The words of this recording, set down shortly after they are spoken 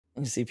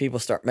You see people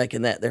start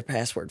making that their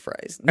password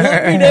phrase.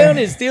 Knock me down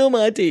and steal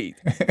my teeth.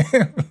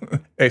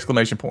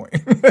 Exclamation point.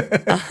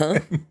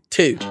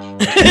 2.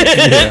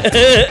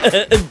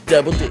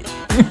 Double D.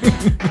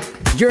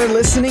 You're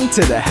listening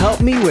to the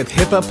Help Me with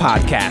HIPAA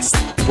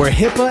podcast, where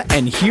HIPAA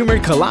and humor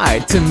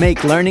collide to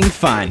make learning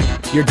fun.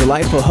 Your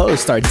delightful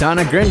hosts are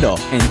Donna Grindle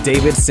and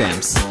David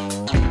Sims.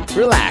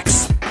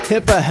 Relax.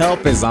 HIPAA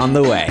help is on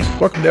the way.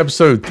 Welcome to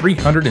episode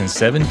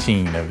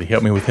 317 of the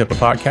Help Me with HIPAA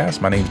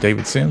podcast. My name is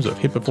David Sims of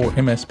HIPAA for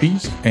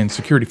MSPs and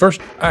Security First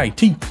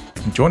IT.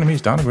 And joining me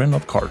is Donna Grindle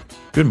of Carter.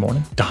 Good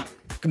morning, Don.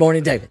 Good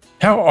morning, David.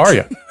 How are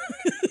you?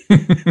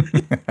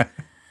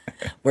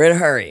 We're in a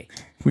hurry.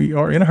 We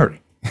are in a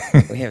hurry.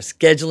 We have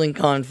scheduling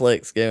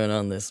conflicts going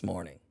on this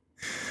morning.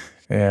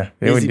 Yeah.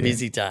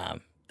 Busy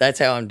time. That's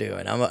how I'm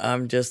doing.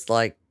 I'm just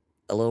like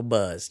a little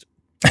buzzed.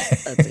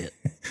 That's it.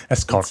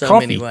 That's called so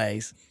coffee. Many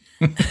ways.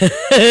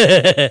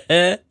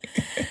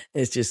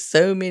 It's just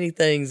so many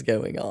things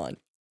going on.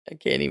 I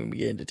can't even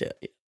begin to tell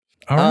you.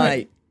 All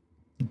right.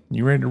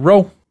 You ready to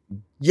roll?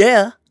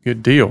 Yeah.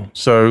 Good deal.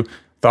 So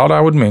thought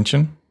I would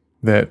mention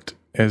that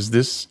as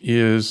this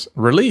is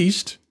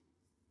released,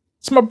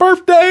 it's my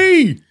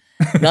birthday.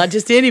 Not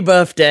just any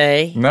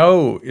birthday.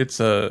 No, it's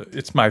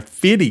my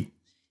 50.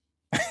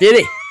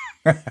 50.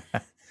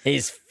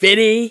 He's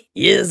 50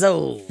 years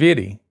old.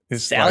 50.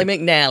 It's Sally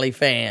McNally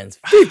fans.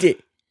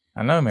 50.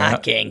 I know, man. I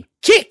can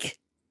kick.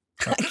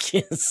 I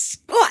can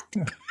squat.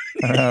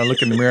 I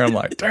look in the mirror, I'm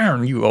like,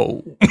 darn, you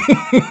old.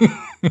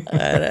 I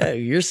know.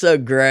 You're so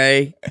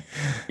gray.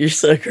 You're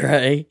so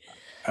gray.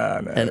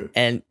 I know.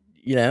 And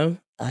you know,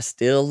 I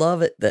still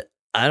love it that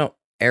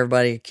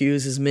everybody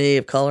accuses me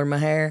of coloring my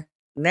hair.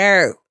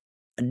 No,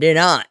 I do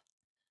not.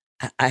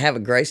 I have a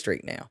gray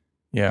streak now.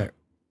 Yeah.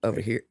 Over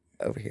here.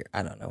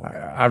 I don't know.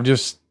 I've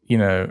just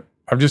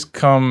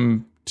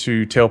come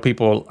to tell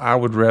people I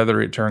would rather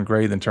it turn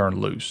gray than turn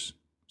loose.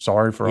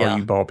 Sorry for all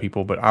you bald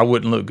people, but I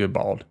wouldn't look good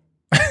bald.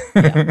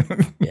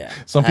 Yeah.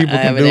 Some people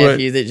I can have do a it.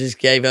 nephew that just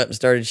gave up and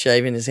started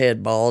shaving his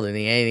head bald, and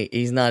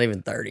he's not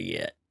even 30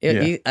 yet.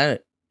 I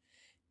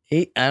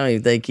don't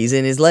even think he's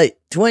in his late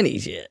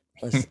 20s yet.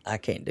 I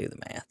can't do the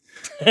math.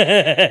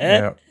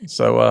 Yeah.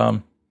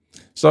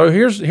 So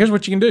here's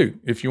what you can do.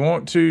 If you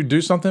want to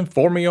do something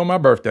for me on my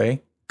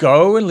birthday,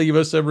 go and leave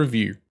us a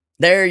review.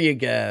 There you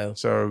go.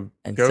 So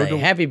and go say,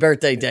 happy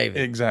birthday,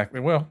 David.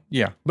 Exactly. Well,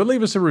 yeah, but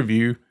leave us a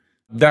review.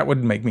 That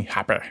would make me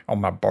happy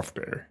on my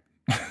birthday.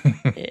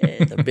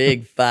 Yeah, the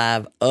big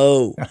 5-0.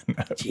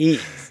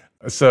 Jeez.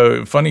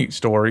 So funny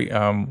story.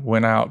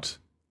 Went out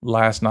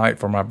last night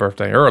for my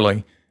birthday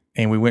early,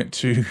 and we went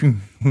to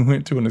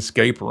an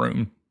escape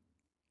room.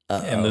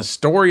 Uh-oh. And the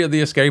story of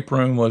the escape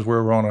room was we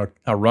were on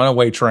a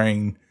runaway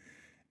train,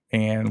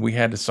 and we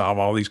had to solve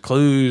all these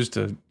clues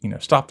to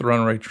stop the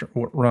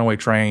runaway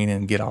train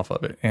and get off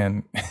of it.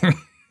 And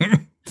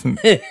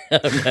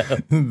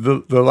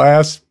the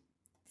last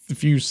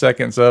few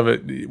seconds of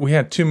it, we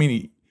had too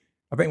many.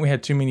 I think we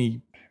had too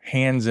many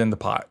hands in the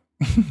pot.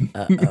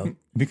 Uh-oh.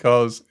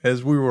 Because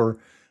as we were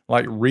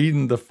like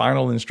reading the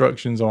final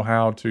instructions on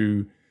how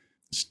to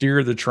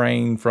steer the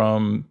train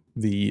from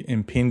the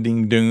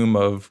impending doom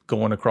of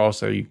going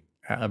across a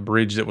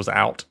bridge that was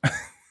out,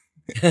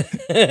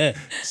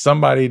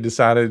 somebody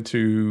decided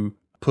to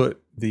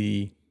put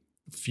the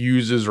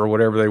fuses or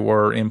whatever they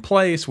were in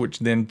place, which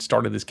then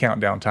started this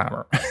countdown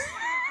timer.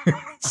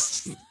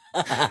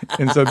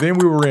 And so then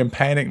we were in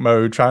panic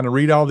mode trying to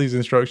read all these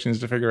instructions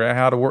to figure out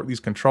how to work these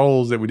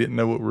controls that we didn't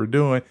know what we were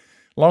doing.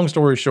 Long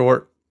story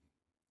short,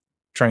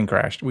 train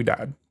crashed. We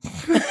died.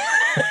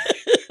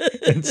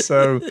 And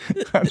so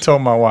I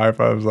told my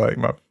wife, I was like,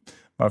 my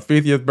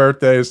 50th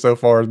birthday so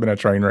far has been a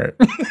train wreck.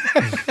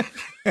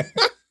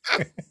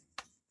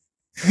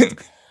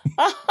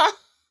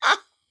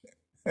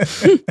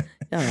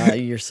 Oh,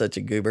 you're such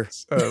a goober.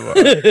 So,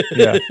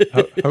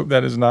 hope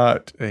that is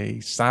not a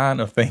sign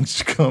of things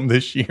to come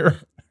this year.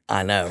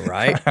 I know,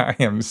 right? I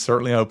am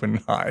certainly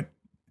hoping not.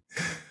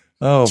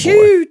 Oh,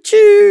 choo, boy.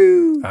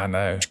 Choo. I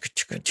know.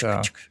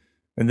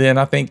 And then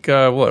I think,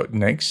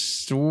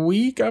 next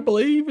week, I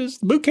believe, is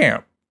the boot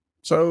camp.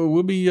 So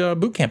we'll be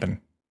boot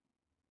camping.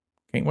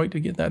 Can't wait to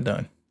get that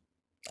done.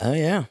 Oh,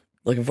 yeah.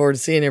 Looking forward to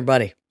seeing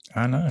everybody.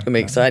 I know. It's going to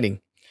be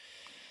exciting.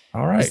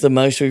 All right. It's the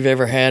most we've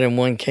ever had in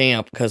one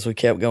camp because we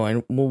kept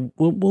going, we'll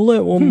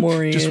let one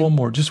more in. Just one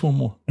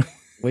more.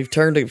 We've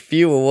turned a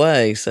few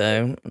away,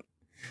 so.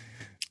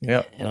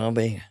 Yeah. And I'll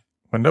be.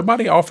 When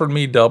nobody offered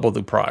me double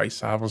the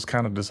price, I was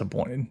kind of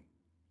disappointed.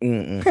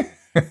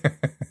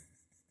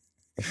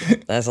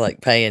 That's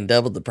like paying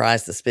double the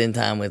price to spend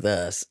time with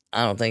us.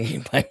 I don't think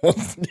anybody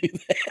wants to do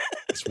that.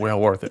 It's well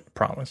worth it, I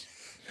promise.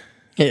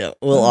 Yeah,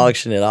 we'll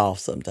auction it off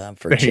sometime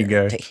for charity.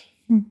 There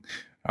you go.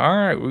 All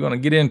right, we're going to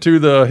get into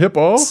the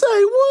HIPAA.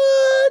 Say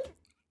what?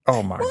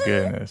 Oh, my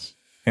goodness.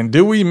 And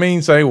do we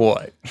mean say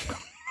what?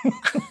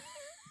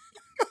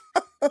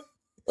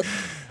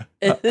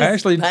 It's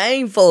actually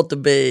painful to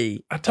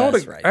be. I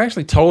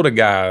actually told a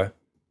guy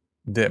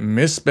that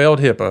misspelled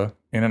HIPAA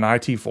in an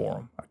IT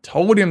forum. I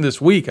told him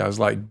this week, I was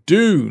like,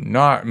 do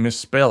not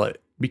misspell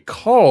it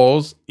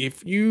Because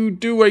if you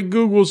do a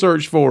Google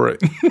search for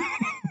it,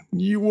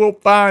 you will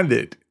find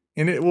it,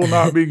 and it will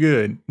not be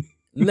good.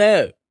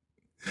 No,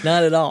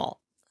 not at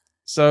all.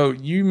 So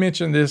you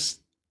mentioned this,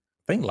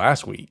 I think,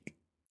 last week.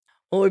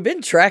 Well, we've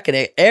been tracking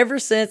it ever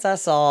since I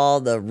saw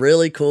the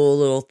really cool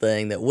little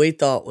thing that we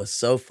thought was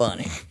so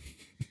funny.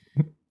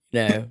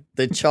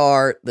 The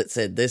chart that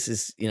said this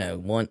is,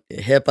 one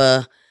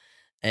HIPAA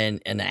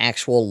and an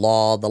actual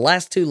law. The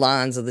last two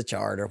lines of the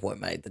chart are what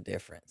made the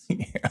difference.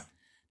 Yeah.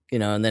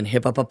 And then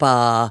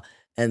HIPAA,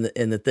 and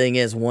the thing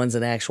is, one's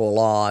an actual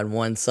law and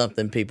one's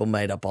something people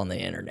made up on the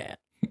internet,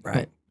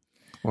 right?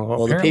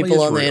 Well, the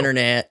people on the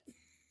internet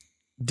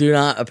do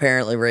not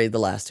apparently read the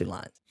last two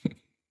lines.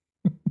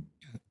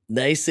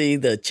 They see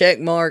the check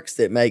marks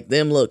that make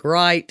them look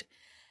right,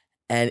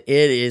 and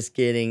it is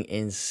getting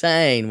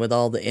insane with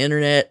all the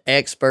internet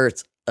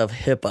experts of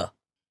HIPAA.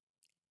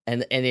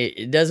 And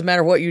it doesn't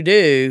matter what you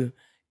do,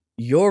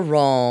 you're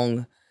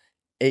wrong.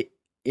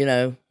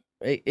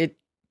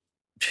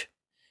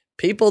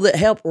 People that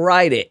help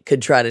write it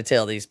could try to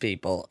tell these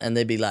people, and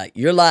they'd be like,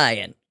 you're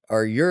lying,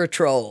 or you're a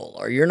troll,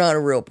 or you're not a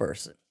real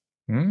person.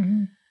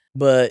 Mm-hmm.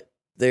 But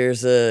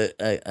there's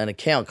an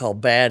account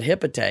called Bad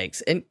HIPAA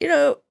Takes. And,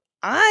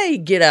 I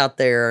get out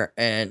there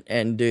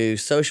and do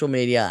social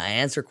media. I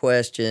answer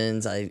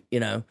questions. I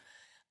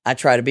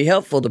try to be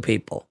helpful to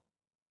people,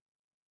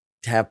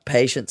 to have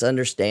patients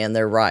understand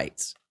their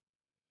rights.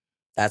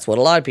 That's what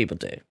a lot of people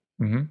do.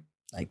 Mm-hmm.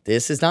 Like,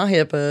 this is not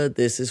HIPAA.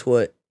 This is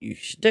what you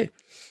should do.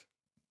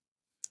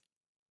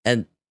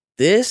 And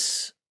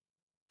this,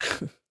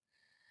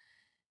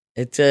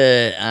 it's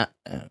I'm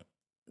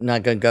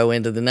not going to go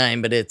into the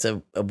name, but it's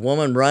a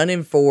woman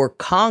running for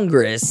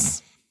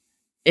Congress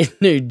in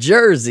New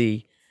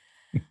Jersey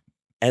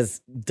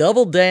has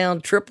doubled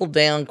down, tripled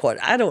down,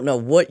 I don't know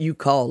what you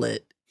call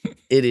it.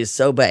 It is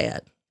so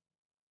bad.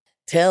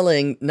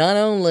 Telling not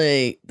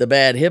only the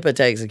Bad HIPAA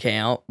Takes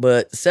account,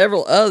 but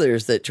several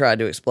others that tried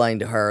to explain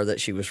to her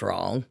that she was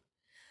wrong,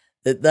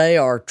 that they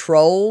are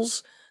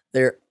trolls.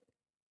 They're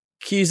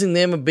accusing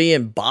them of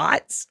being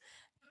bots,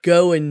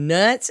 going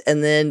nuts.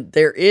 And then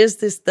there is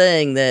this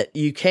thing that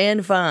you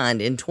can find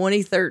in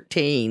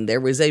 2013. There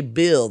was a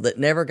bill that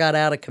never got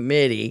out of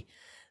committee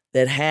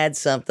that had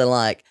something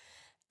like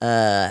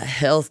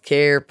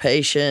Healthcare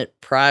Patient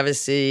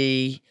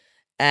Privacy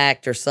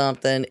Act or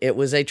something. It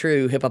was a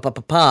true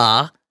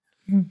HIPAA.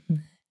 Mm-hmm.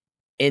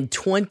 In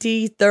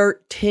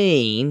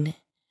 2013,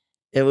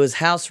 it was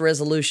House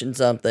Resolution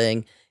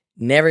something,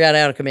 never got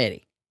out of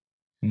committee.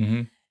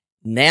 Mm-hmm.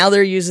 Now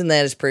they're using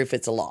that as proof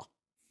it's a law,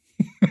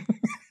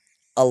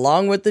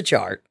 along with the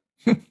chart.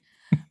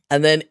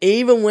 And then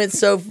even went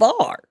so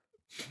far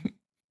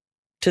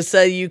to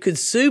say you could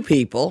sue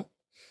people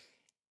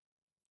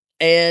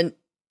and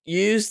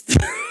use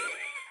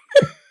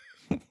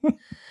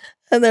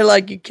and they're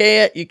like, you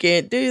can't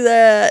do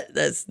that.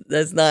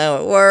 That's not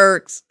how it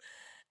works.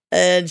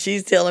 And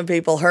she's telling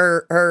people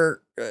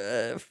her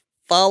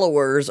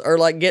followers are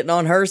like getting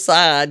on her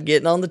side,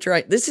 getting on the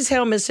train. This is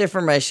how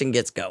misinformation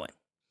gets going.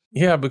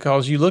 Yeah,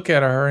 because you look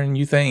at her and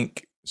you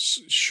think,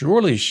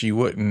 surely she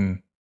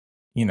wouldn't,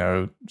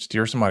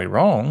 steer somebody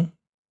wrong.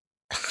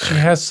 She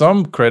has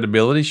some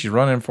credibility. She's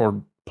running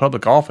for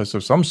public office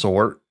of some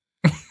sort.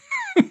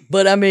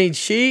 But I mean,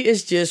 she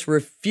is just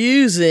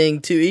refusing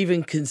to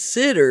even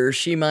consider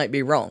she might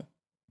be wrong.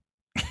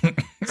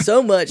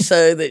 So much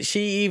so that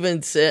she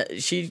even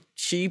said she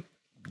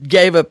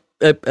gave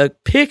a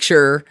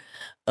picture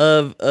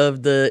of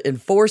the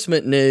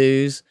enforcement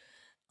news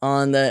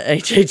on the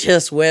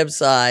HHS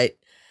website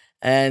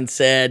and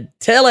said,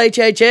 "Tell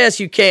HHS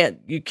you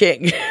can't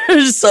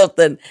do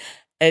something,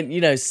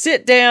 and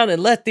sit down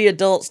and let the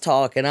adults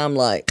talk." And I'm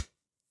like,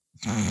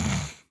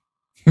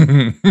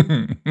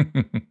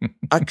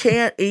 I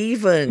can't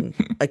even.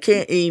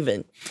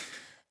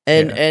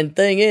 And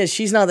thing is,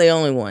 she's not the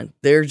only one.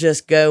 They're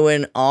just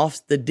going off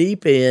the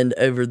deep end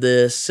over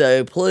this.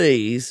 So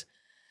please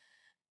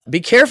be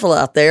careful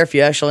out there if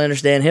you actually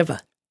understand HIPAA.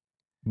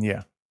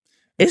 Yeah.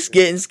 It's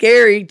getting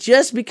scary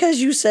just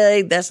because you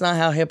say that's not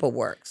how HIPAA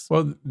works.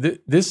 Well,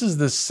 this is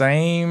the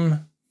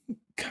same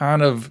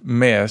kind of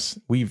mess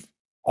we've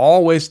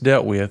always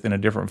dealt with in a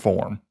different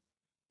form.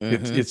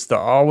 Mm-hmm. It's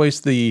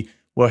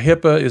well,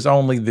 HIPAA is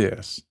only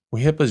this.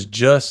 Well, HIPAA is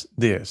just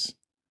this.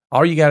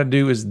 All you got to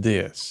do is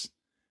this.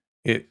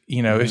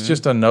 It's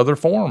just another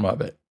form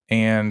of it.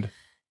 And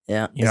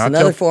yeah, it's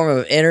another form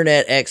of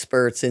internet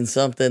experts in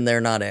something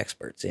they're not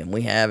experts in.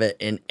 We have it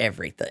in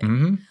everything.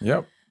 Mm-hmm.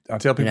 Yep. I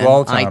tell people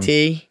all the time.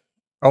 IT.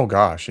 Oh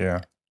gosh,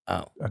 yeah.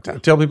 Oh, okay. I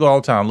tell people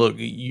all the time. Look,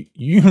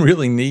 you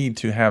really need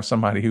to have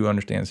somebody who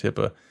understands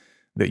HIPAA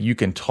that you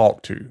can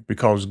talk to,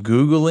 because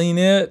Googling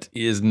it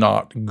is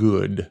not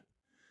good.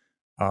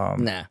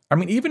 Nah. I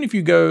mean, even if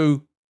you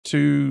go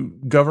to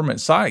government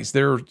sites,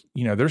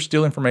 there's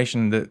still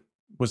information that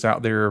was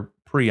out there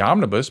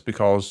pre-omnibus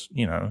because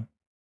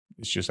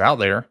it's just out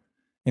there.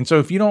 And so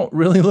if you don't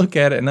really look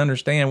at it and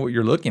understand what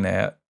you're looking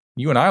at,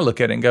 you and I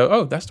look at it and go,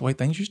 "Oh, that's the way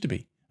things used to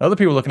be." Other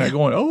people looking at it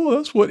going, "Oh,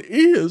 that's what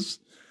is."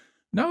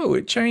 No,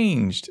 it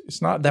changed.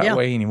 It's not that Yeah.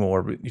 way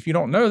anymore. But if you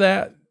don't know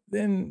that,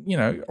 then,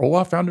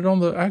 I found it on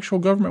the actual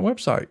government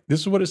website.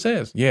 This is what it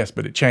says. Yes,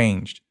 but it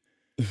changed.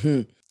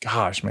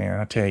 Gosh, man,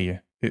 I tell you,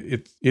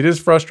 it is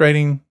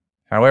frustrating.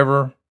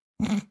 However,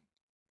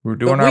 we're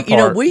doing our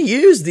part. We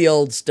use the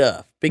old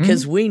stuff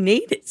because we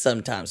need it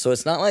sometimes. So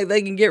it's not like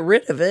they can get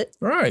rid of it.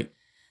 Right.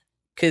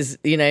 Because,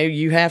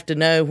 you have to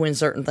know when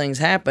certain things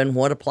happen,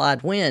 what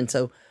applied when.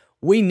 So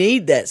we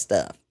need that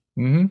stuff.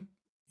 Mm-hmm.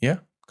 Yeah.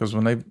 Because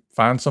when they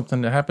find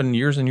something that happened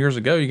years and years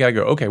ago, you got to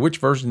go, okay, which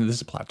version did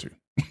this apply to?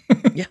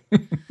 Yeah.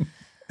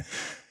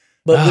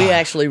 But we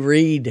actually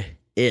read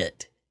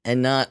it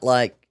and not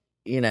like,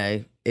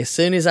 as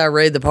soon as I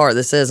read the part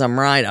that says I'm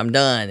right, I'm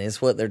done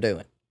is what they're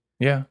doing.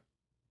 Yeah.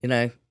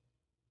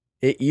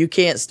 You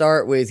can't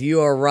start with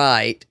you are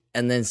right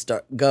and then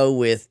go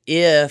with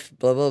if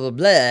blah, blah, blah,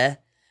 blah,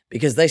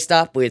 because they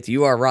stop with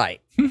you are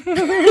right.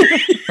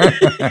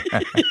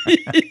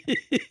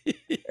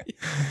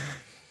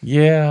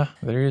 Yeah,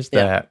 there is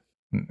Yeah. that.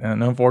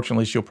 And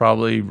unfortunately, she'll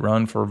probably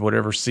run for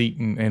whatever seat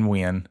and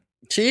win.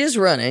 She is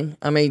running.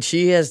 I mean,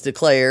 she has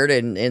declared,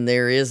 and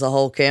there is a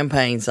whole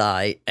campaign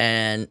site,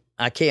 and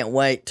I can't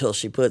wait till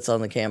she puts on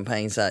the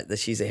campaign site that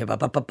she's a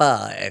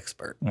HIPAA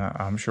expert.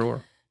 I'm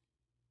sure.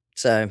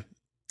 So,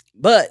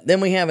 but then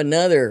we have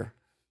another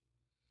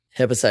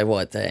HIPAA say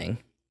what thing,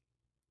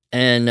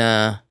 and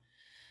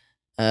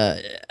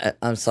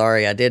I'm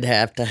sorry, I did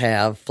have to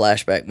have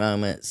flashback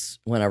moments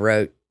when I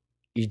wrote,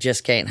 "You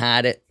just can't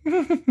hide it."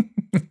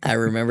 I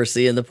remember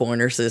seeing the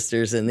Pointer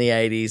Sisters in the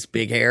 80s,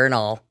 big hair and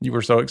all. You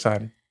were so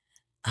excited.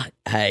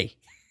 Hey,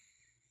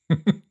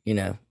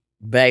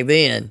 back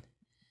then,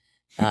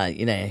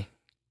 I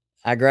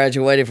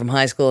graduated from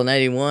high school in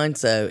 81,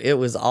 so it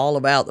was all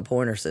about the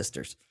Pointer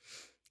Sisters.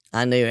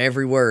 I knew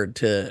every word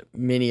to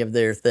many of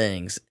their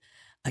things.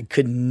 I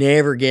could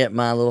never get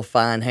my little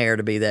fine hair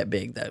to be that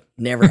big, though.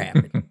 Never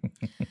happened.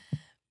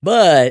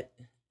 But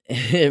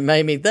it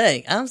made me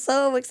think, I'm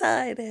so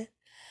excited.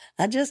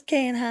 I just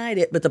can't hide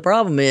it. But the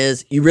problem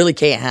is, you really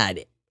can't hide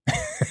it.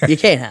 You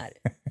can't hide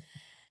it.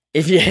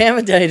 If you have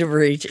a data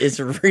breach, it's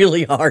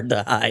really hard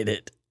to hide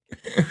it.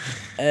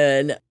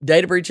 And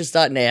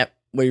databreaches.net,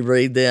 we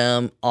read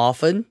them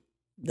often.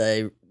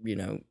 They,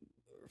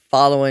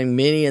 following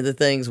many of the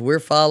things we're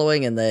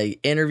following, and they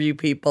interview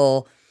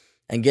people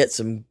and get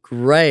some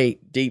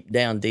great deep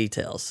down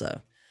details. So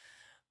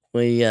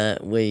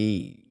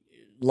we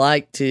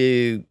like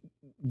to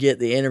get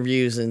the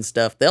interviews and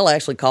stuff. They'll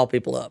actually call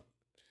people up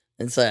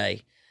and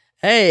say,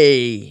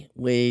 "Hey,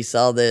 we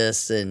saw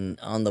this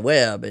on the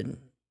web," and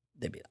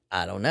they'd be,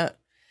 "I don't know."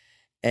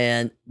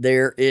 And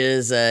there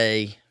is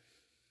a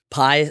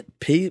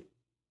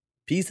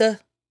PISA.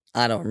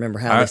 I don't remember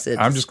how they said.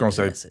 I'm just going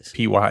to say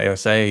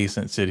PYSA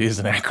since it is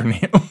an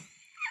acronym.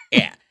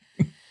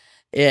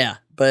 Yeah,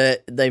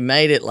 but they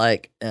made it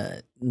like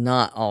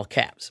not all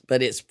caps,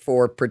 but it's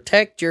for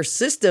protect your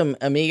system,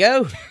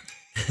 amigo.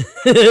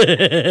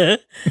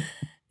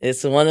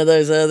 It's one of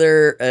those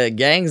other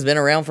gangs been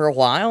around for a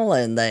while,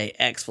 and they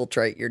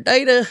exfiltrate your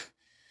data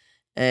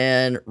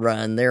and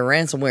run their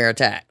ransomware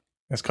attack.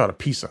 That's called a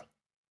PISA.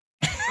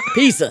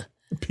 PISA.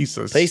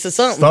 PISA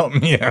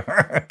something. Yeah.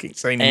 I can't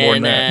say any more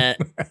than that.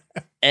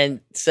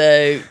 And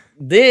so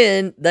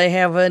then they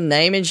have a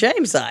name and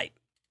shame site.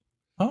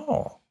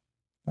 Oh.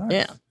 Nice.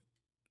 Yeah.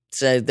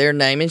 So their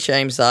name and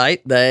shame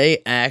site,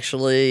 they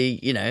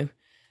actually,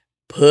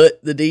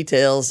 put the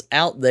details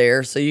out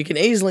there so you can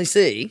easily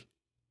see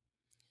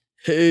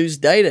whose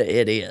data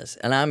it is.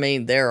 And I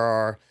mean, there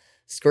are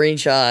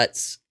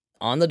screenshots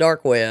on the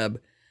dark web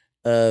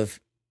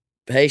of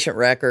patient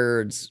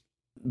records,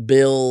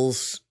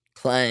 bills,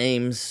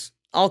 claims,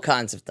 all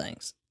kinds of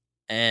things.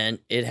 And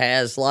it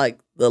has like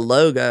the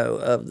logo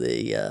of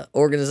the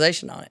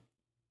organization on it.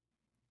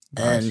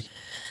 Nice. And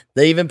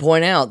they even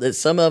point out that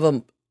some of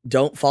them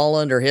don't fall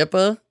under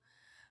HIPAA,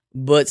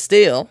 but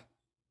still,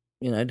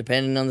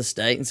 depending on the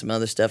state and some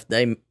other stuff,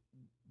 they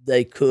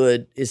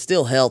could, it's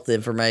still health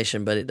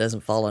information, but it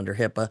doesn't fall under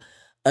HIPAA.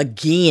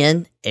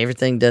 Again,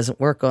 everything doesn't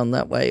work on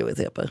that way with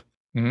HIPAA.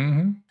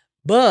 Mm-hmm.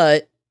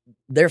 But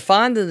they're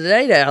finding the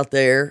data out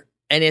there,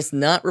 and it's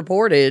not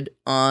reported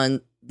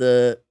on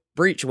the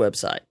breach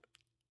website.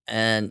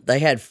 And they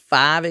had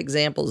 5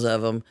 examples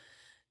of them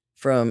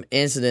from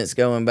incidents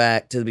going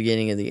back to the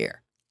beginning of the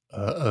year.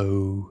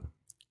 Uh-oh.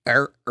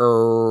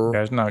 Uh-oh.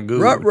 That's not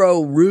good.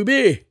 Ruh-roh,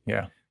 Ruby.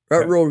 Yeah.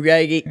 Ruh-roh,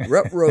 Shaggy.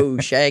 Ruh-roh,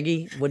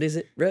 Shaggy. What is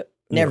it?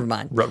 Never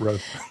mind. Ruh-roh.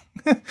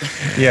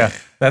 Yeah.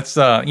 That's,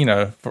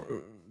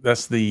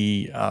 that's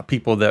the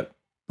people that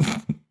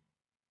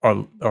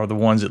are the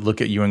ones that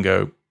look at you and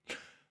go,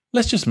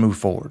 let's just move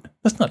forward.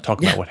 Let's not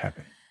talk about what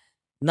happened.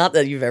 Not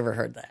that you've ever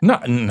heard that. No,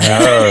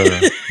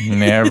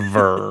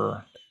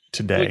 never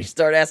today. When you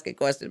start asking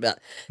questions about,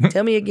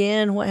 tell me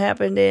again what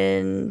happened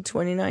in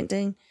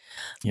 2019.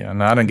 Yeah,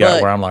 and I done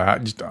got where I'm like, I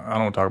don't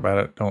want to talk about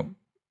it.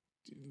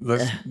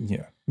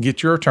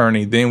 Get your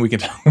attorney, then we can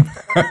talk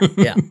about it.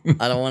 Yeah,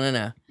 I don't want to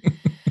know.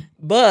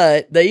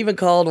 But they even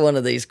called one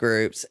of these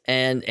groups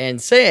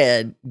and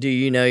said, do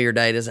you know your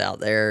data's out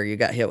there? You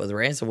got hit with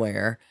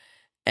ransomware.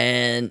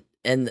 And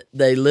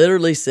they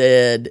literally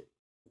said,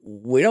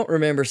 we don't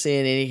remember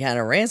seeing any kind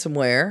of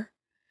ransomware,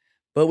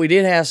 but we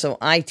did have some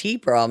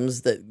IT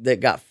problems that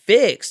got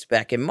fixed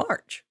back in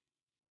March.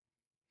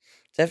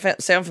 Does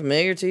that sound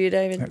familiar to you,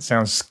 David? That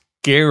sounds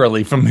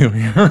scarily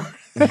familiar.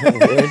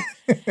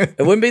 It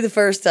wouldn't be the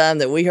first time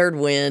that we heard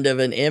wind of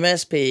an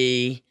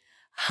MSP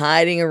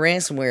hiding a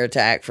ransomware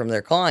attack from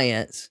their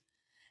clients,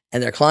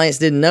 and their clients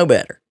didn't know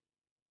better.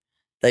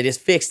 They just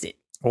fixed it.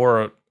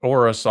 Or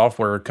a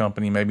software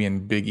company, maybe a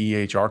big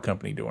EHR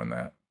company doing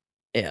that.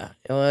 Yeah.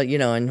 Well,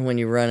 and when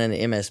you run an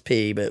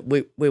MSP, but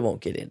we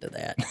won't get into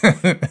that.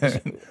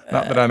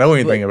 Not that I know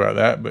anything about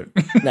that, but.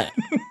 No.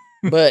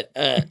 But,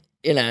 a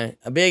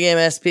big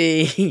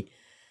MSP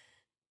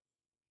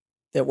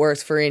that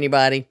works for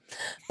anybody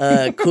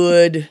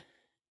could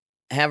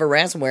have a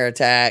ransomware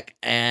attack.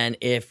 And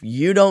if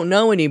you don't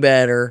know any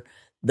better,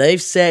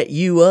 they've set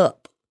you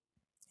up.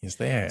 Yes,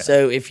 they have.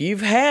 So if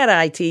you've had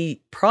IT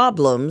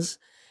problems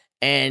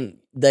and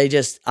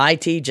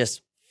IT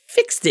just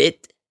fixed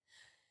it,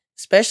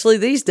 especially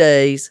these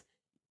days,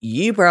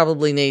 you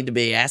probably need to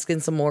be asking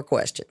some more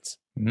questions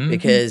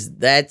because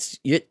that's,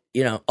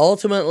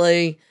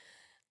 ultimately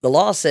the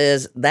law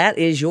says that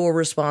is your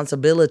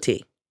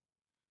responsibility.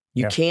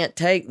 You can't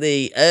take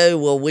we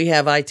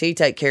have IT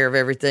take care of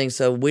everything,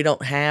 so we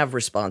don't have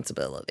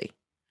responsibility.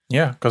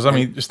 Yeah, because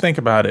just think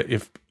about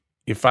it.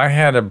 If I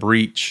had a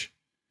breach,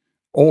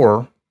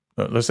 or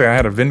let's say I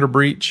had a vendor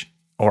breach,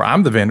 or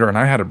I'm the vendor and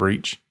I had a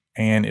breach,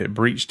 and it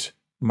breached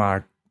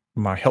my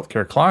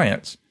healthcare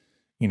clients,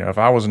 if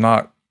I was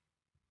not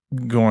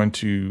going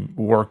to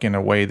work in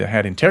a way that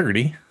had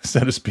integrity,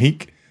 so to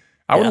speak,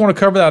 I would want to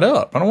cover that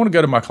up. I don't want to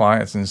go to my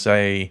clients and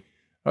say,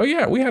 oh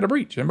yeah, we had a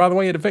breach, and by the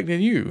way, it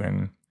affected you,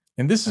 and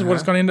this is what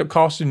it's going to end up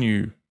costing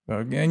you,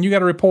 and you got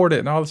to report it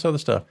and all this other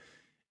stuff.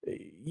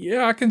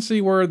 Yeah, I can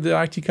see where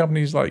the IT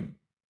company's like,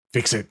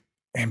 fix it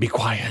and be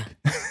quiet.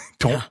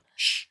 Don't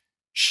shh.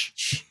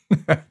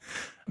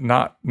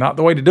 Not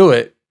the way to do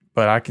it,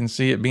 but I can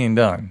see it being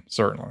done,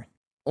 certainly.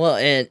 Well,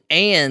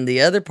 and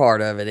the other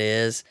part of it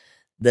is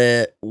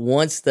that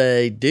once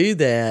they do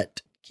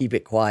that, keep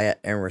it quiet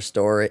and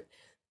restore it,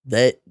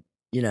 that,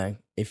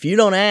 if you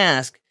don't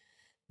ask,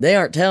 they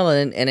aren't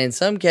telling. And in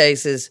some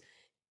cases,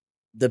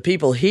 the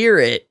people hear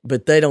it,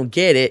 but they don't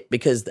get it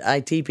because the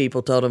IT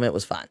people told them it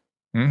was fine.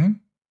 Mm-hmm.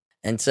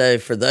 And so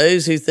for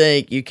those who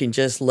think you can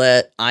just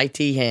let IT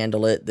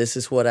handle it, this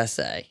is what I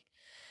say.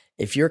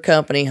 If your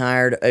company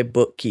hired a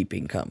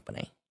bookkeeping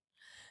company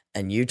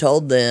and you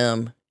told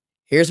them,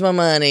 here's my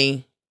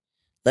money,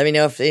 let me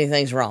know if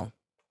anything's wrong.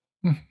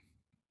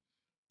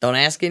 Don't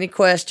ask any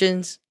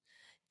questions.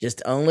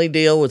 Just only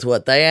deal with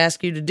what they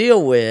ask you to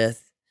deal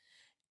with.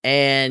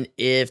 And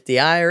if the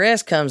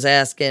IRS comes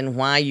asking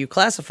why you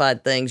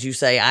classified things, you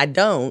say, I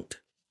don't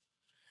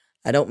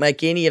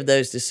make any of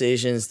those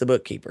decisions. The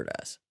bookkeeper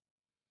does.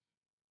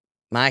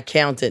 My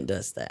accountant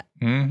does that.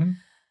 Mm-hmm.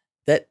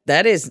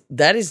 That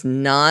is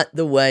not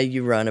the way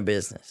you run a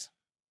business.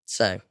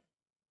 So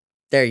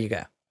there you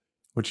go.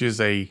 Which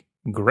is a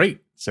great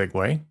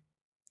segue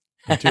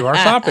into our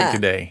topic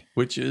today,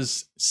 which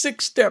is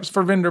 6 steps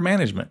for vendor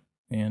management.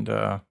 And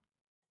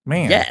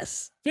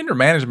yes, vendor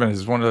management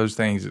is one of those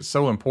things that's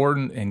so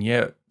important and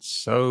yet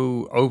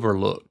so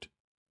overlooked.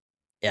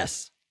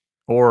 Yes.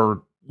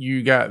 Or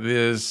you got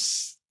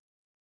this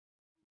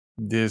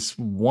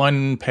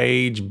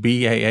 1-page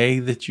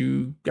BAA that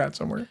you got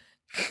somewhere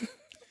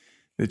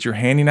that you're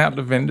handing out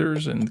to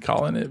vendors and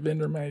calling it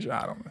vendor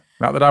management. I don't know.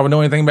 Not that I would know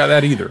anything about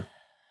that either.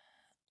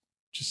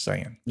 Just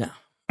saying. No.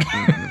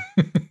 Mm-hmm.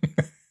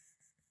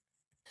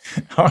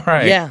 All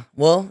right. Yeah.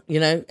 Well,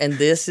 and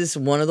this is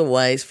one of the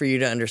ways for you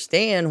to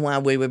understand why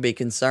we would be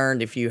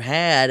concerned if you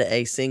had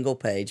a single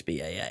page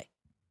BAA.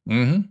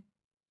 Mm-hmm.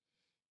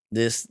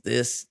 This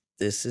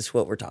is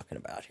what we're talking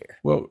about here.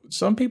 Well,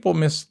 some people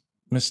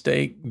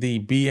mistake the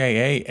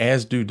BAA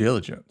as due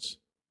diligence.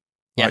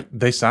 Yeah. Like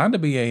they signed a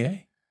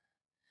BAA.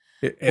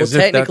 Well,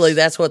 technically,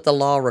 that's what the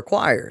law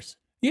requires.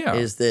 Yeah.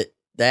 Is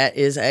that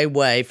is a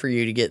way for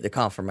you to get the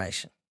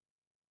confirmation.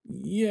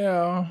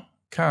 Yeah,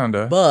 kind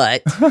of.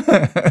 But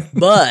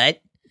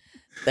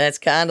that's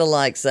kind of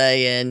like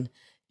saying,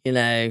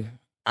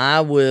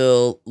 I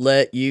will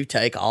let you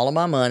take all of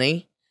my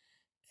money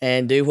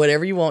and do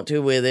whatever you want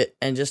to with it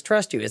and just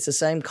trust you. It's the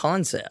same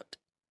concept.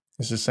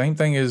 It's the same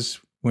thing as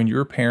when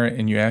you're a parent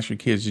and you ask your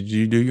kids, did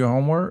you do your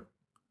homework?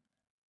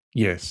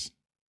 Yes.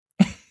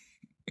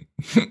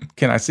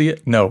 Can I see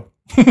it? No.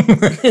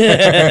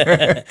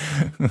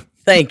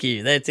 Thank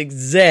you. That's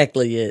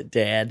exactly it,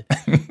 Dad.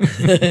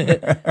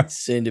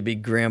 Soon to be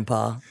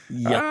Grandpa.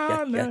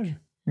 Yuck.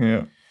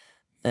 Yeah.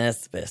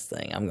 That's the best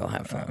thing. I'm gonna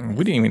have fun.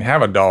 We didn't even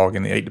have a dog,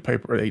 and they ate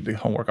the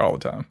homework all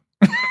the time.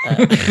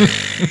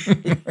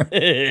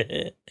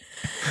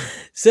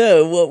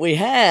 So what we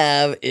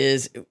have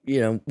is,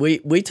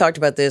 we talked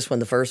about this when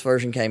the first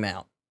version came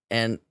out,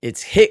 and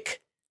it's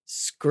Hick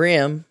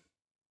Scrim.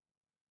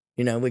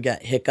 We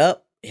got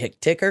Hiccup,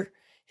 Hick Ticker,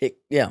 Hick.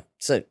 Yeah.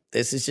 So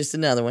this is just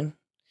another one.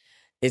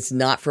 It's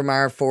not from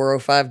our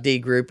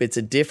 405D group. It's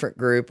a different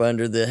group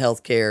under the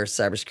healthcare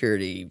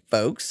cybersecurity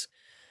folks,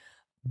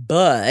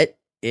 but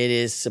it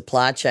is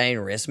supply chain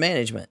risk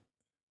management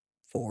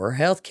for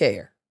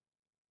healthcare.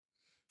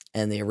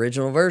 And the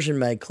original version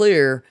made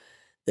clear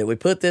that we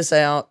put this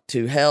out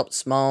to help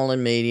small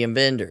and medium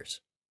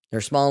vendors.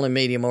 Their small and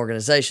medium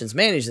organizations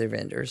manage their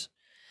vendors.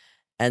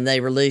 And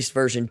they released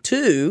version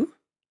 2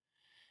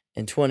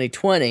 in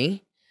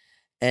 2020,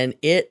 and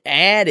it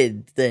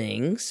added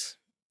things.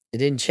 It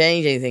didn't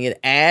change anything. It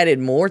added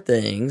more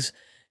things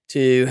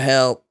to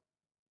help,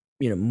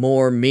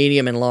 more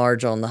medium and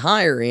large on the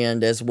higher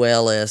end, as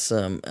well as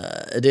some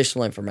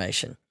additional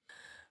information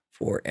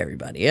for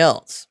everybody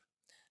else.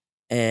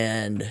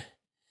 And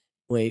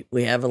we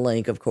have a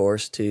link, of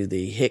course, to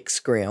the HIC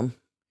scrim,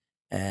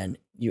 and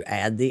you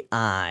add the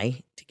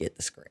I to get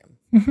the scrim.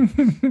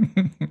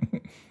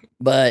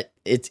 But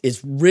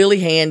it's really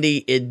handy.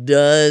 It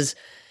does,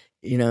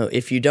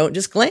 if you don't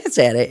just glance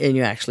at it and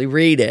you actually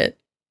read it,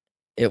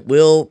 it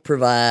will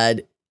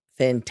provide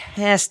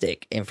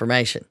fantastic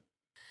information.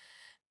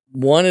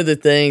 One of the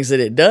things that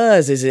it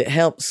does is it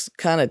helps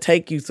kind of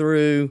take you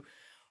through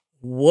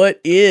what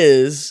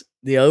is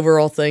the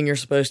overall thing you're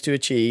supposed to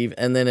achieve,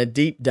 and then a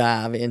deep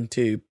dive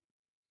into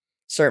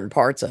certain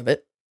parts of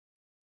it.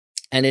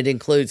 And it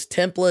includes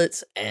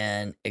templates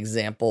and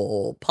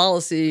example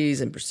policies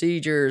and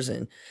procedures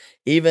and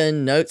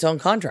even notes on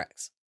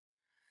contracts.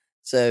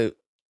 So,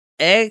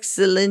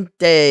 excellent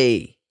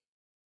day.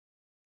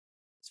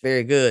 It's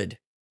very good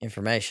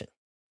information.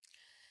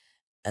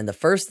 And the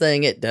first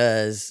thing it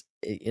does,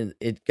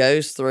 it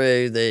goes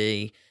through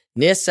the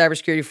NIST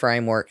cybersecurity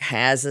framework,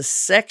 has a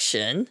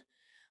section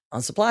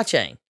on supply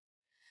chain.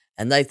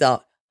 And they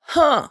thought,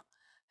 how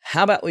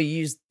about we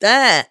use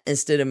that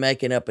instead of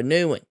making up a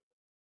new one?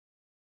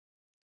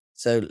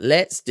 So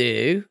let's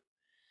do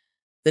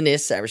the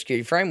NIST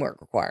cybersecurity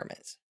framework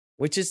requirements,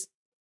 which is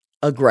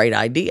a great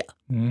idea.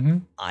 Mm-hmm.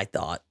 I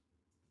thought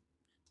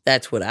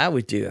that's what I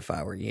would do if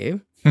I were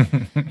you.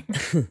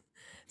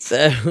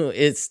 So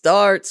it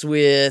starts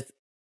with,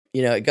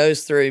 it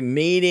goes through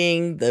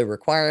meeting the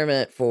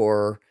requirement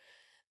for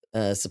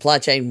supply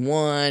chain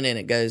 1, and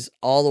it goes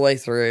all the way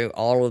through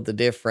all of the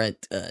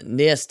different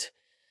NIST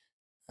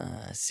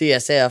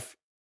CSF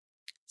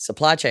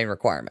supply chain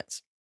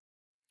requirements.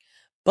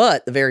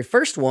 But the very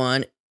first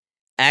one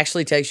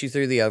actually takes you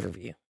through the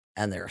overview,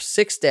 and there are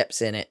 6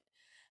 steps in it,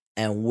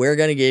 and we're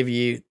going to give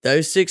you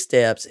those 6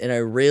 steps in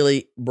a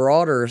really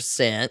broader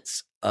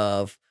sense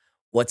of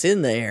what's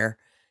in there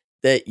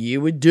that you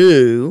would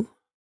do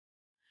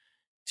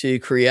to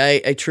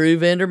create a true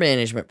vendor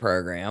management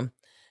program,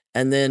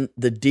 and then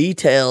the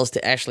details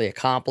to actually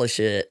accomplish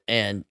it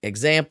and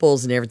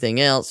examples and everything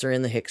else are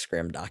in the HIC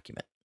scrim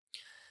document.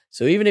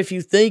 So even if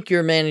you think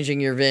you're managing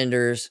your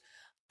vendors,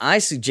 I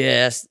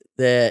suggest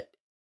that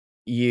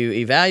you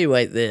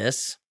evaluate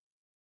this,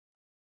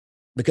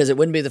 because it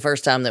wouldn't be the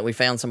first time that we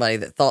found somebody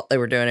that thought they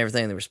were doing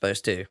everything they were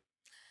supposed to,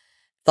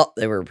 thought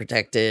they were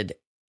protected,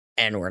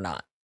 and were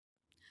not.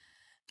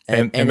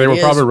 And they were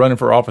probably running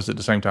for office at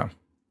the same time.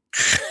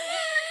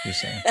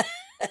 Just saying.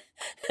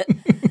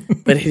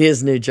 But it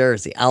is New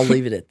Jersey. I'll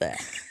leave it at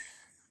that.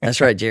 That's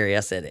right, Jerry.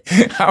 I said it.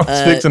 I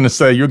was fixing to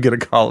say you'll get a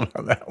call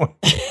about that one.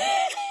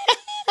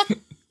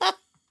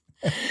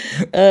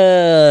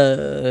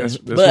 That's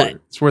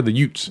where the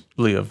Utes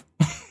live.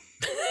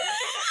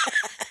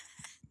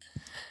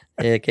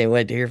 Yeah, can't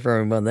wait to hear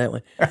from him on that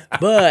one.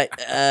 But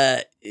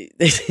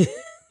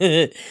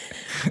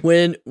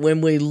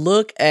when we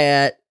look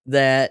at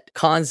that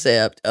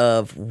concept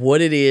of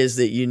what it is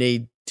that you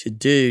need to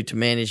do to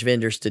manage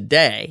vendors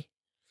today,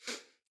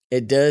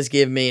 it does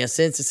give me a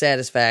sense of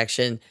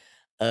satisfaction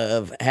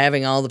of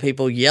having all the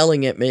people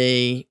yelling at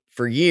me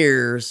for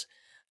years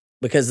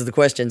because of the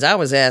questions I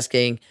was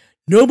asking.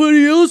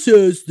 Nobody else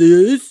has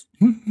this.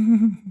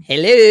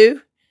 Hello.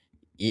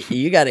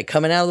 You got it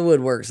coming out of the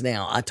woodworks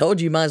now. I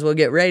told you might as well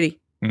get ready.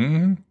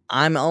 Mm-hmm.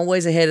 I'm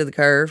always ahead of the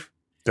curve.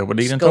 Double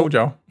D done told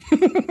y'all.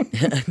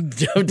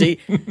 Double D,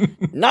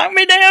 knock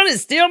me down and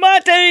steal my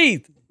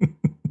teeth.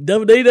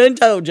 Double D done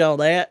told y'all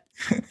that.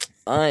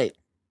 All right.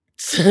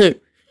 So,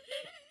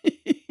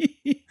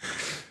 you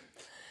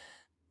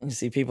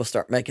see people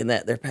start making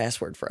that their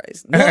password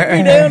phrase. Knock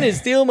me down and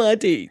steal my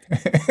teeth.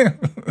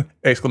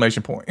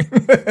 Exclamation point.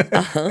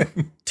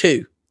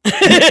 2.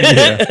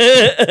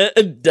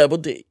 Double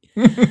D.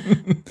 All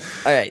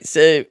right.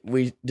 So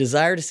we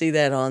desire to see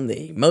that on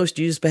the most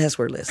used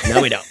password list.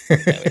 No, we don't.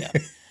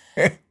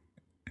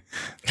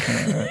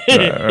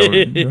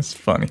 That's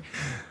funny.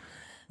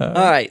 All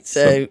right.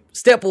 So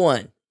step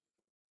 1.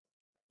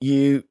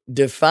 You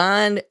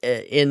define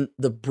in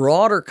the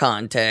broader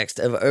context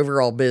of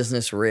overall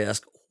business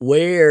risk,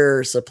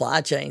 where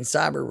supply chain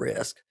cyber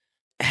risk,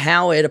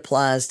 how it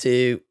applies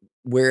to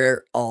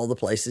where all the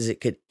places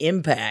it could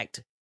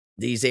impact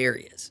these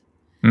areas.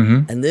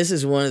 Mm-hmm. And this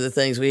is one of the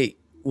things we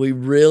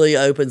really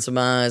open some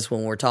eyes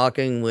when we're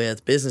talking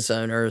with business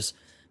owners,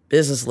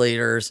 business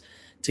leaders,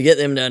 to get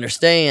them to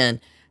understand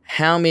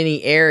how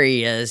many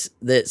areas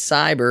that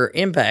cyber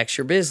impacts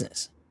your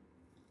business.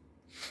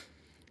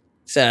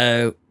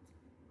 So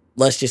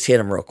let's just hit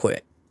them real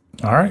quick.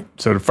 All right.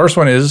 So the first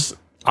one is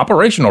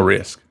operational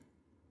risk,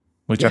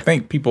 which I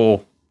think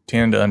people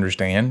tend to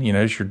understand.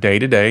 It's your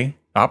day-to-day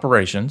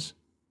operations.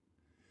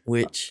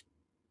 Which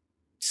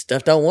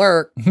stuff don't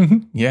work.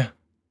 Yeah.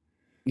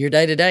 Your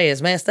day-to-day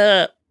is messed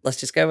up. Let's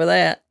just go with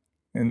that.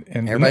 And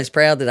Everybody's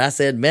proud that I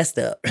said messed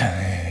up.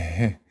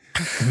 the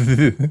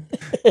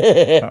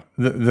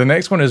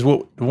next one is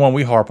the one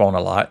we harp on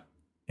a lot,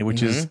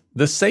 which is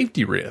the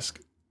safety risk.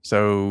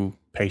 So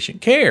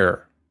patient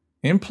care,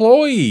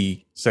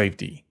 employee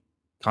safety,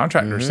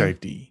 contractor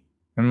safety.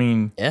 I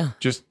mean,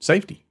 just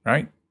safety,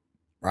 right?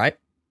 Right.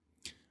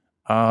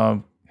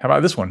 How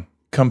about this one?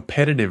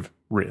 Competitive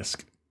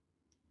risk.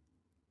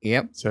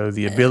 Yep. So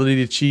the ability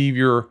to achieve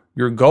your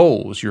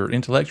goals, your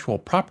intellectual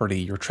property,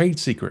 your trade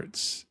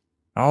secrets,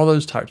 all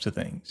those types of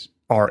things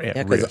are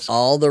at risk.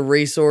 All the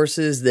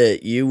resources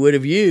that you would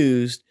have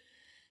used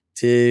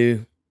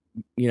to,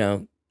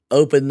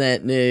 open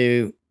that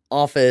new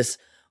office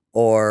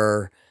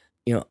or,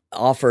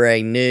 offer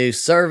a new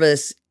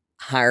service,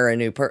 hire a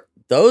new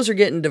those are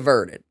getting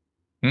diverted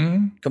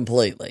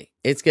completely.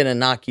 It's going to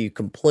knock you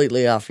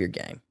completely off your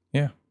game.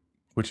 Yeah.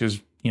 Which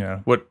is,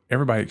 what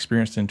everybody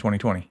experienced in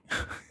 2020.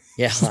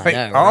 Yeah. Like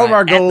all of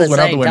our goals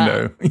went out the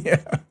window.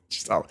 Yeah.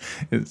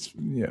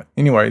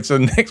 Anyway, so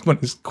the next one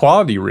is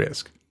quality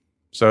risk.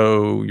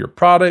 So your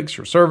products,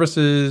 your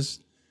services,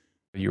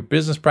 your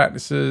business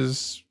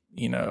practices,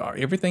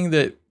 everything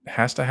that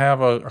has to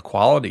have a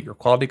quality or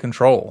quality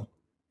control.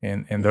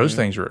 And those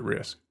things are at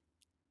risk.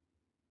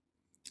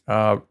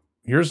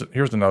 Here's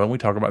another one. We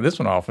talk about this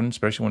one often,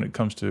 especially when it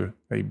comes to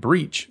a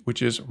breach,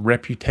 which is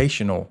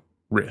reputational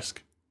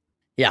risk.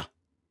 Yeah.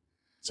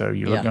 So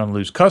you're going to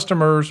lose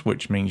customers,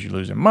 which means you're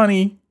losing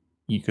money.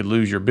 You could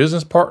lose your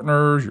business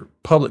partners, your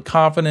public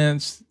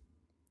confidence,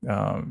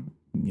 how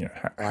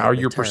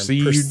you're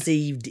perceived.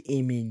 Perceived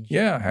image.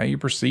 Yeah, how you're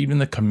perceived in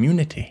the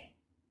community.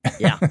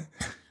 Yeah.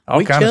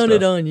 We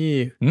counted on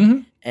you.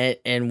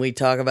 And we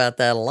talk about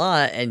that a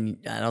lot, and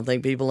I don't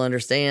think people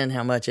understand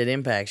how much it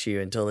impacts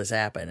you until this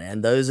happened.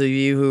 And those of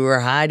you who are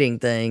hiding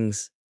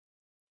things,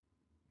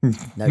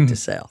 note to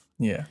self.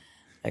 Yeah.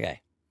 Okay.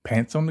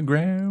 Pants on the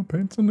ground,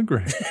 pants on the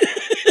ground.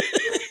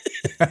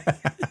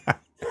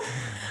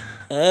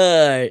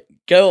 All right,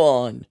 go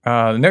on.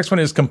 The next one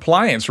is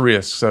compliance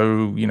risk.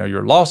 So,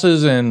 your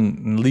losses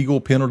and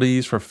legal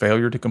penalties for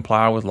failure to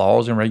comply with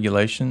laws and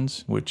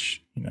regulations,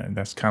 which,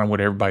 that's kind of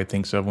what everybody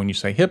thinks of when you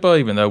say HIPAA,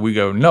 even though we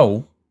go,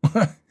 no.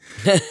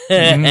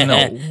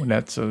 No,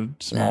 that's a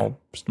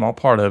small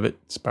part of it.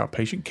 It's about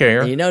patient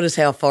care. You notice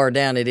how far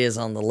down it is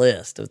on the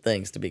list of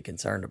things to be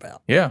concerned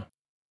about. Yeah.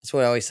 That's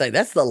what I always say.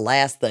 That's the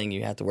last thing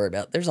you have to worry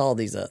about. There's all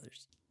these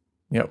others.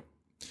 Yep.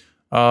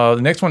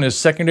 The next one is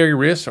secondary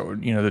risk, or,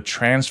 the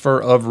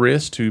transfer of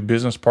risk to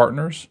business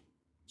partners.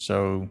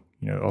 So,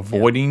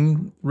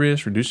 avoiding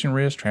risk, reducing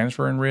risk,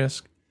 transferring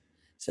risk.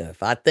 So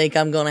if I think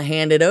I'm going to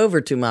hand it over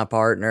to my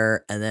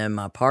partner and then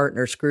my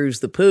partner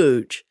screws the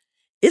pooch,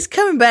 it's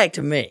coming back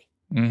to me.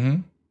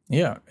 Mm-hmm.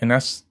 Yeah. And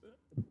that's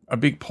a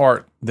big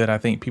part that I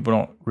think people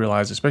don't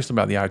realize, especially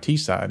about the IT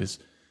side, is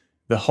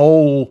the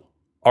whole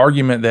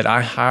argument that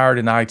I hired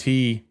an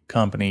IT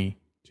company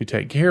to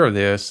take care of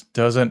this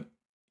doesn't,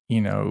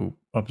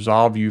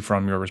 absolve you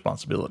from your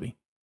responsibility.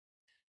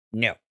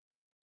 No,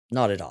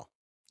 not at all.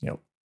 Yep.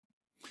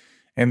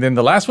 And then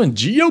the last one,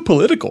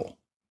 geopolitical.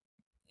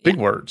 Big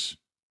words.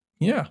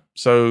 Yeah.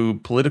 So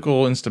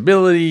political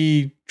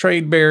instability,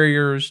 trade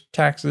barriers,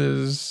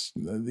 taxes,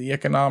 the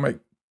economic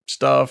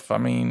stuff. I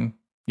mean,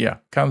 yeah,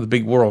 kind of the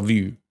big world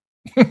view.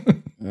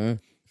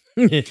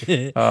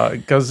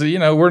 Because,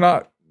 we're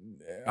not,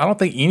 I don't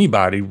think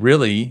anybody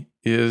really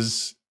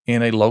is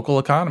in a local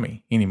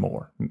economy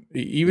anymore.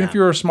 Even if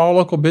you're a small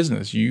local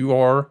business, you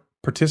are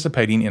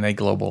participating in a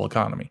global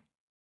economy.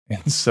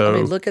 And so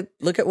look at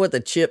what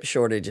the chip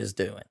shortage is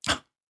doing.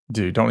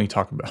 Dude, don't even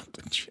talk about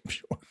the chip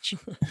shortage.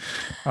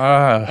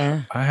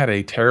 I had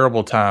a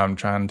terrible time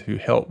trying to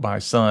help my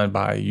son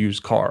buy a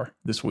used car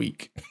this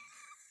week.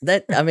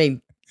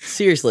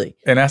 Seriously.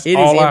 And that's it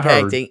all is I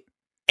heard. impacting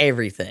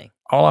everything.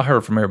 All I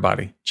heard from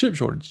everybody, chip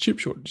shortage.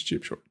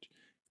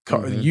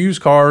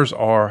 Used cars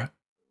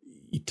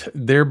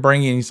they're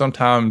bringing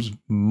sometimes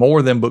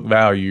more than book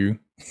value,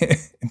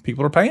 and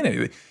people are paying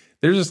it.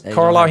 There's this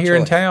car lot here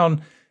in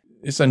town.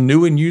 It's a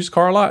new and used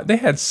car lot. They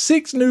had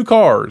 6 new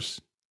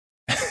cars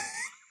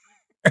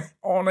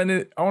on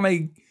a,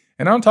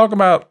 and I'm talking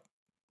about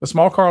a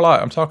small car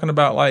lot. I'm talking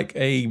about like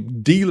a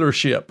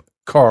dealership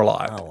car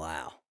lot. Oh,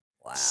 wow.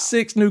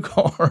 6 new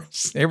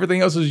cars.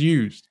 Everything else is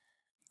used.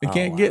 They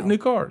can't get new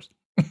cars.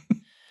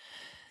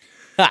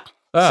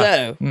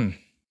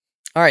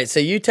 All right, so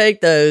you take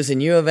those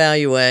and you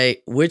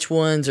evaluate which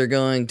ones are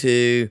going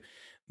to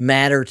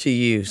matter to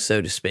you,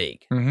 so to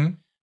speak. Mm-hmm.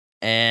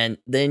 And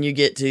then you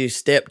get to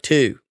step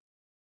 2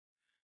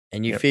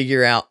 and you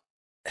figure out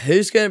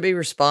who's going to be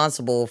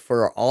responsible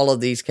for all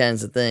of these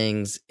kinds of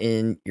things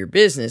in your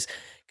business.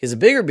 Because a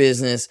bigger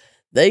business,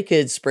 they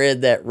could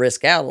spread that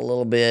risk out a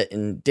little bit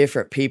and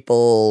different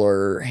people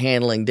are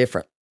handling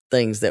different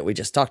things that we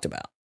just talked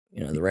about.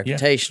 You know, the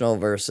reputational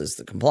versus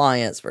the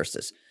compliance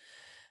versus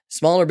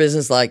smaller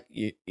business like,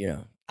 you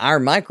know, our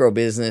micro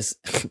business,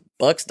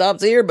 buck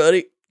stops here,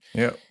 buddy.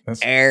 Yeah.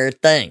 That's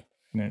Everything.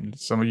 and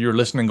some of you are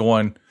listening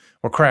going,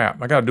 well,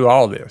 crap, I got to do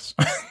all this.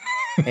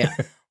 Yeah.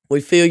 We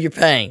feel your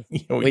pain.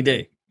 Yeah, We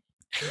do.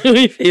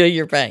 We feel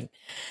your pain.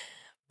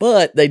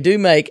 But they do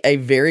make a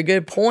very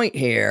good point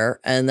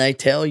here, and they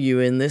tell you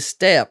in this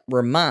step,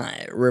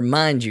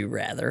 remind you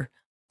rather,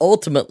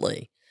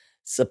 ultimately,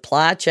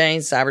 supply chain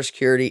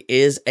cybersecurity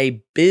is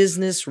a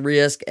business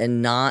risk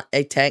and not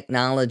a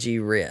technology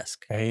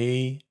risk.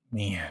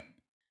 Amen.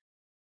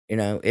 You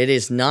know, it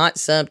is not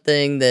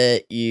something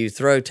that you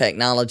throw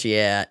technology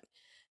at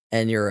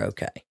and you're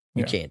okay.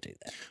 You can't do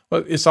that.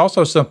 Well, it's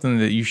also something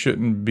that you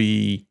shouldn't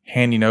be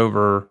handing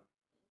over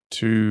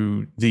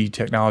to the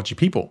technology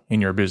people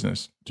in your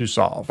business to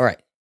solve. All right.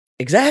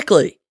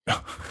 Exactly.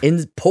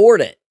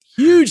 Important.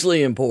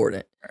 Hugely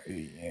important. Yeah,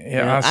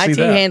 You know, I see IT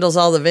that. handles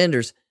all the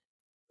vendors.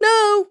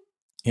 No.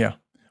 Yeah.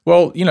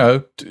 Well, you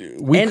know,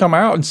 we And come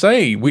out and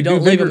say we don't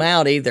do leave vendor- them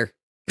out either.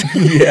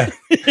 Yeah.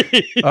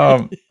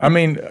 I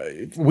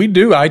mean, we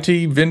do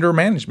IT vendor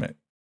management,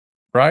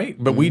 right?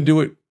 But we Mhm.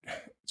 do it.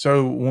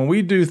 So when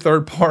we do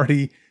third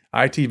party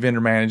IT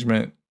vendor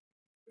management,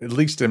 at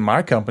least in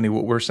my company,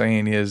 what we're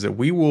saying is that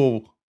we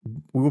will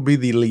be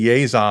the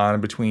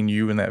liaison between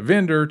you and that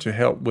vendor to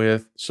help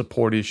with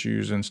support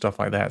issues and stuff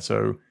like that.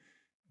 So,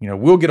 you know,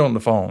 we'll get on the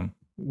phone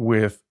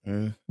with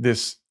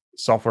this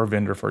software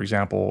vendor, for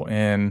example,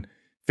 and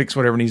fix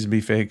whatever needs to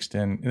be fixed.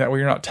 And that way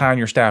you're not tying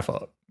your staff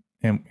up.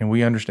 And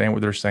we understand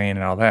what they're saying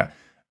and all that.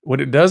 What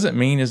it doesn't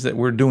mean is that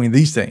we're doing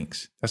these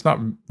things. That's not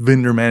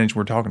vendor management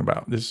we're talking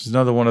about. This is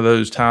another one of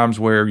those times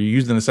where you're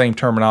using the same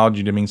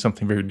terminology to mean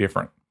something very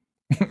different.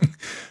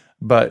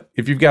 But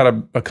if you've got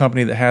a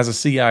company that has a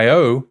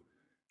CIO,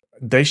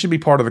 they should be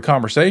part of the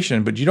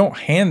conversation, but you don't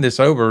hand this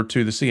over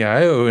to the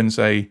CIO and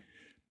say,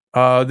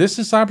 this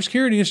is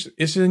cybersecurity.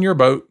 It's in your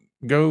boat.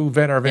 Go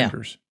vet our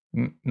vendors.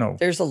 No.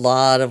 There's a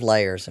lot of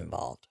layers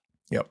involved.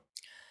 Yep.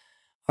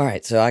 All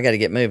right. So I got to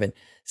get moving.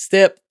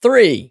 Step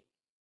 3.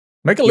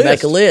 Make a You list.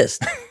 make a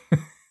list.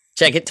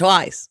 Check it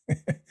twice.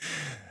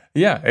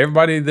 Yeah.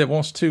 Everybody that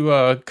wants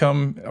to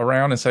come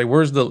around and say,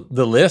 where's the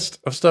list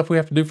of stuff we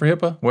have to do for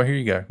HIPAA? Well, here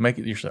you go. Make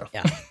it yourself.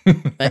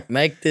 Yeah.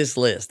 Make this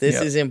list. This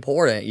Yeah. is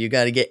important. You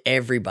got to get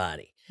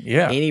everybody.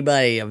 Yeah.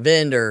 Anybody, a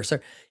vendor. So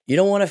you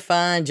don't want to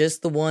find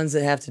just the ones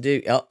that have to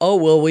do. Oh,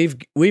 well,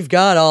 we've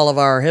got all of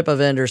our HIPAA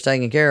vendors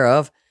taken care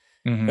of.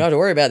 Mhm. You don't have to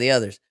worry about the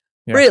others.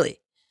 Yeah. Really?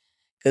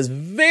 Because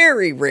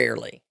very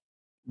rarely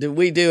do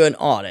we do an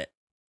audit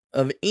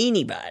of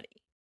anybody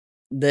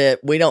that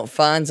we don't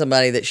find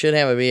somebody that should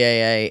have a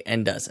BAA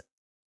and doesn't.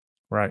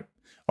 Right.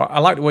 Well, I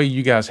like the way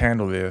you guys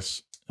handle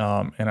this.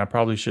 And I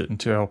probably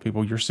shouldn't tell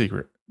people your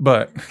secret,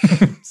 but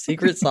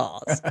Secret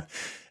sauce.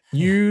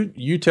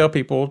 you tell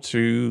people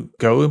to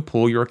go and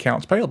pull your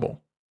accounts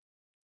payable.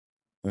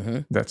 Mm-hmm.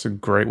 That's a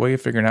great way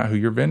of figuring out who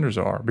your vendors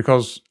are,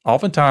 because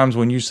oftentimes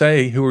when you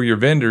say who are your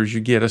vendors, you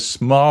get a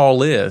small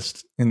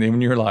list. And then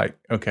when you're like,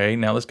 okay,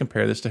 now let's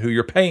compare this to who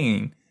you're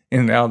paying.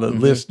 And now the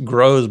list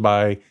grows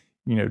by,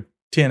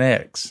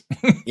 10x.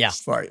 Yeah.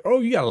 It's like,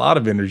 oh, you got a lot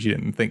of vendors you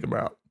didn't think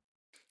about.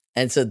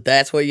 And so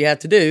that's what you have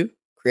to do.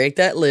 Create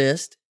that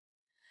list.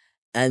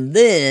 And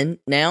then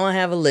now I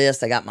have a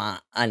list.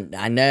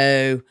 I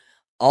know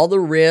all the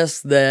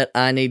risks that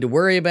I need to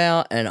worry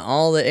about and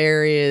all the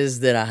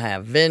areas that I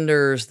have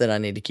vendors that I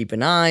need to keep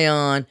an eye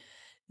on.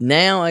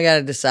 Now I got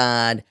to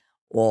decide,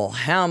 well,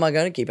 how am I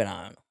going to keep an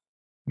eye on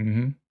them?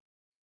 Mm-hmm.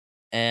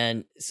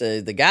 And so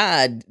the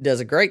guide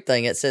does a great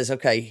thing. It says,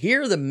 okay,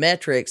 here are the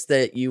metrics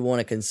that you want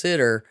to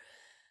consider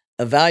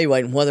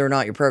evaluating whether or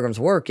not your program's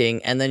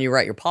working. And then you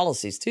write your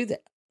policies to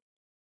that.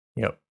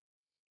 Yep.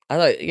 I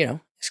thought,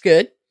 it's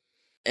good.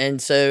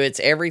 And so it's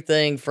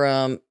everything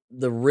from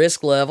the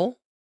risk level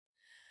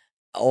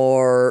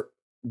or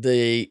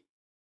the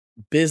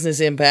business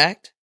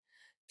impact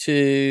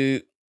to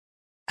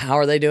how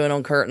are they doing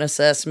on current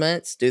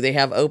assessments? Do they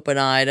have open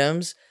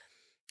items?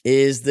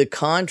 Is the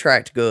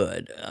contract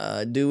good?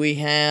 Do we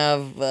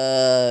have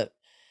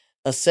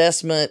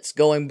assessments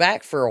going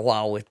back for a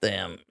while with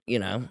them?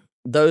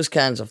 Those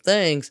kinds of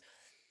things.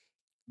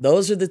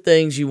 Those are the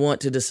things you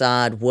want to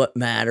decide what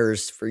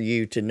matters for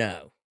you to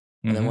know.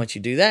 And then once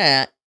you do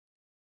that,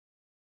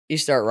 you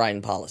start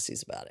writing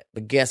policies about it.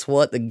 But guess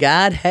what? The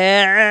guide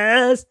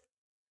has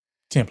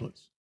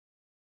Templates.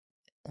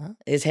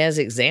 It has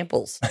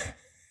examples.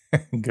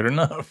 Good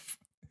enough.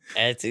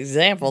 It's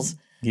examples.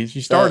 Gets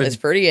you So started. it's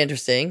pretty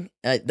interesting.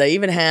 They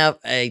even have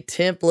a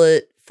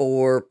template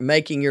for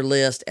making your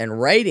list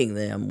and rating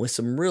them with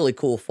some really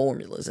cool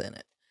formulas in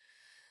it.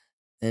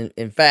 And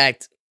in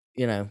fact,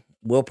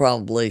 we'll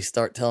probably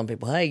start telling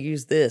people, hey,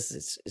 use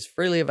this. It's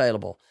freely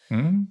available,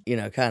 kind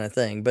of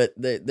thing. But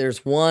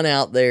there's one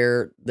out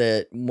there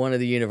that one of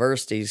the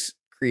universities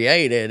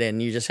created,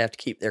 and you just have to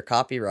keep their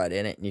copyright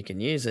in it, and you can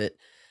use it.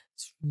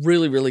 It's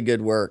really, really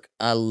good work.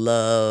 I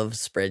love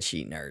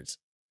spreadsheet nerds.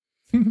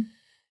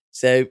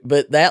 So,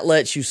 but that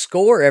lets you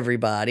score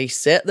everybody,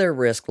 set their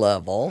risk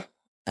level,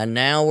 And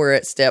now we're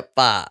at step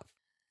 5.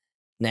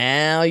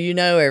 Now you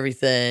know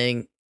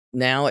everything.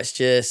 Now it's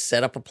just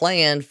set up a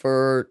plan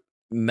for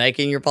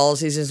making your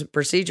policies and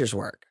procedures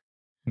work.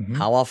 Mhm.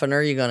 How often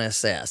are you going to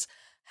assess?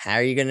 How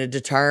are you going to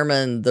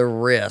determine the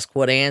risk?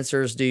 What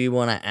answers do you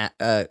want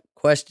to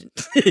question?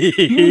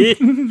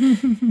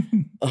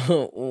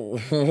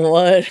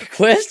 What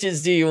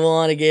questions do you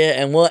want to get,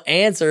 and what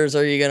answers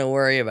are you going to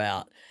worry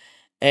about?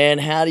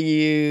 And how do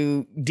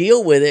you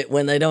deal with it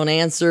when they don't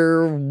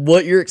answer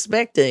what you're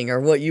expecting or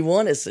what you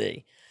want to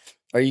see?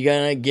 Are you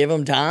going to give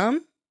them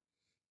time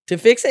to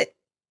fix it?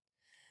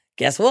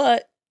 Guess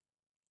what?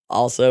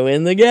 Also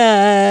in the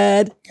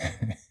guide.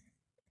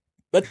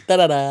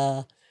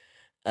 Ba-da-da-da.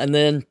 And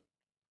then,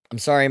 I'm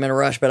sorry I'm in a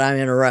rush, but I'm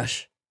in a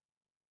rush.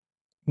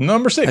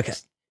 Number 6. Okay.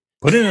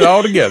 Putting it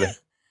all together.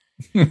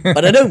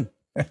 Ba-da-doom.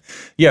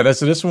 Yeah,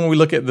 this is when we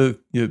look at the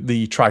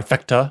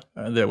trifecta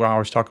that we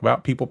always talk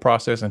about: people,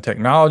 process, and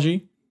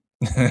technology.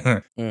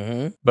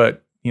 Mm-hmm.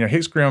 But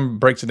Hick's-Grim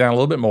breaks it down a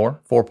little bit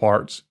more, 4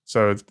 parts.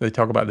 So they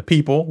talk about the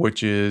people,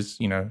 which is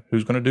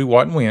who's going to do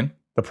what and when.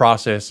 The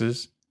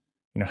processes,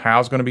 how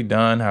it's going to be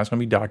done, how it's going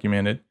to be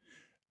documented.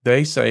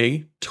 They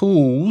say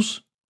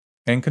tools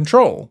and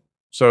control.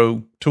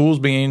 So tools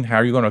being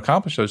how you're going to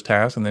accomplish those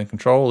tasks, and then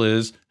control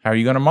is how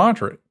you're going to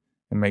monitor it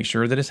and make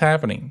sure that it's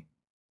happening.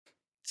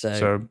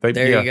 So they,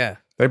 there you go.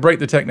 They break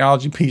the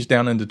technology piece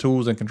down into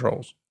tools and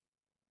controls.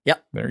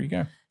 Yep. There you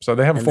go. So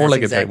they have a And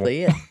 4-legged that's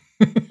exactly table.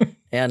 it.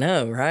 Yeah, I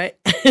know, right?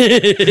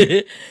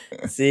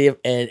 See,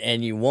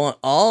 and you want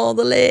all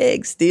the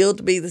legs still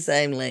to be the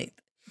same length.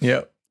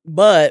 Yep.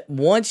 But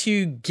once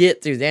you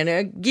get through that, and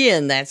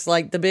again, that's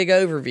like the big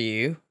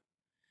overview.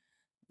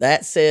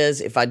 That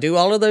says if I do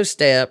all of those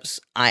steps,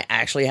 I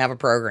actually have a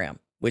program,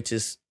 which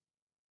is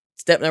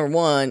step number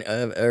 1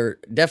 or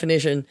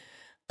definition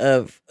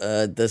of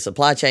the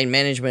supply chain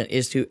management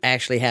is to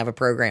actually have a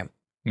program.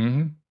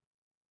 Mm-hmm.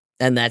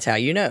 And that's how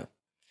you know.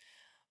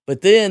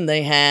 But then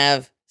they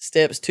have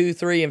steps 2,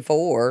 3, and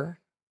 4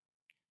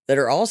 that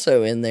are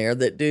also in there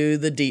that do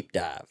the deep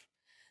dive,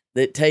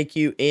 that take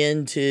you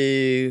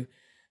into,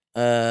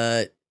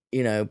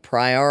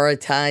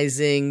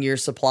 prioritizing your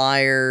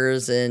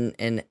suppliers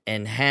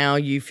and how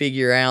you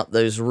figure out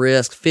those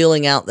risks,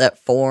 filling out that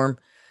form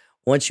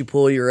once you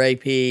pull your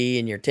AP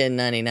and your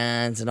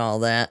 1099s and all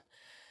that.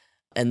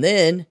 And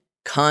then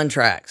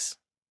contracts.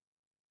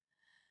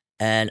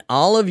 And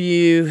all of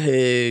you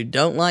who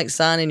don't like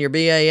signing your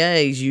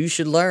BAAs, you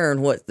should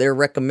learn what they're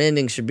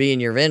recommending should be in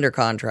your vendor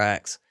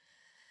contracts,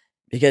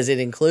 because it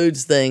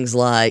includes things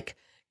like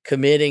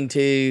committing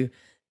to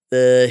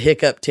the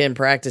Hiccup 10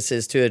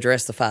 practices to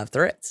address the 5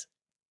 threats.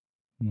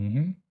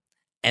 Mm-hmm.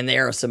 And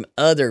there are some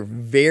other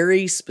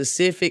very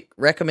specific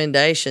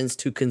recommendations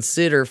to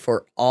consider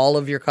for all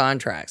of your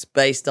contracts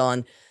based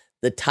on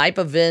the type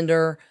of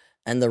vendor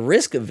and the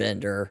risk of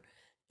vendor.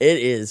 It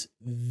is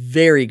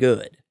very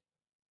good.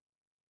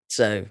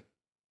 So,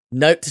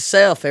 note to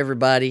self,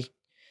 everybody,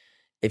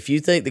 if you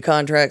think the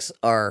contracts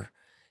are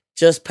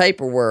just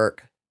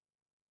paperwork,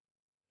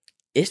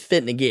 it's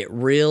fitting to get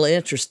real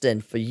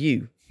interesting for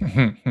you.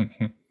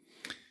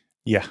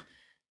 Yeah.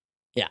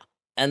 Yeah.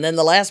 And then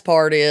the last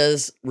part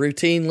is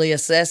routinely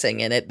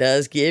assessing, and it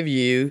does give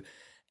you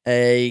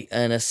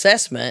an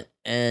assessment.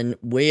 And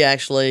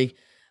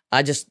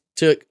I just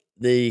took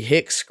the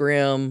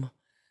Hick's-Grim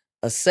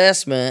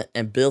assessment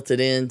and built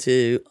it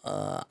into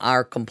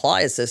our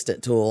Comply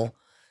Assistant tool.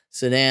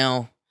 So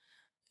now,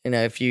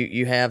 if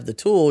you have the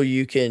tool,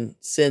 you can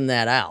send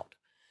that out.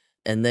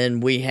 And then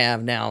we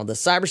have now the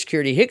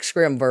cybersecurity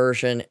Hick's-Grim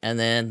version and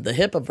then the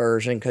HIPAA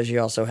version, because you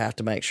also have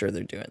to make sure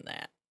they're doing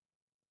that.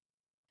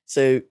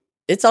 So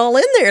it's all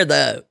in there,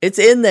 though. It's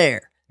in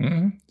there.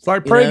 Mm-hmm. It's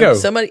like Prego.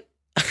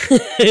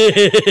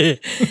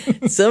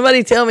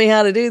 Somebody tell me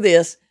how to do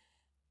this.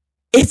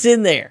 It's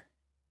in there.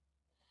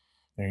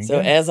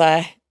 So go. as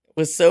I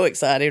was so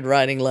excited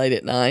writing late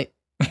at night,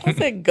 I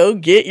said, go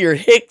get your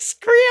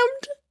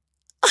Hick's-Grimmed.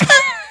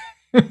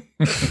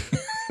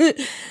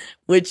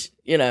 Which,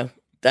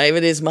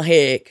 David is my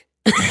Hick.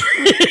 I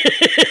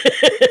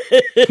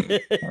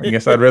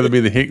guess I'd rather be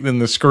the Hick than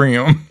the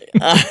Scrim.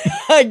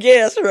 I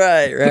guess,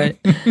 right.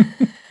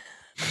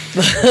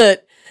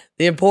 But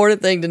the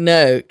important thing to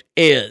note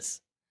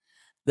is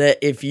that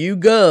if you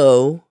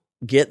go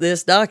get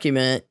this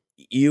document,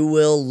 you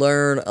will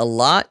learn a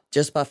lot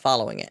just by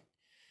following it.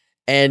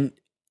 And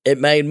it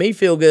made me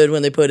feel good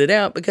when they put it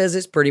out, because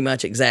it's pretty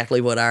much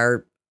exactly what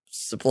our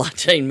supply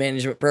chain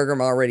management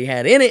program already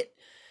had in it.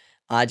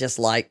 I just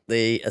liked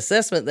the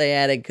assessment they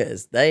added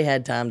because they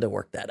had time to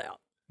work that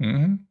out.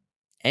 Mm-hmm.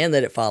 And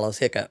that it follows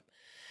Hiccup.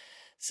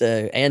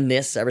 And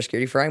NIST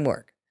cybersecurity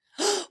framework.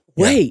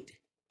 Wait,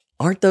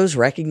 aren't those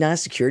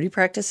recognized security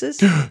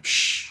practices?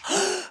 Shh.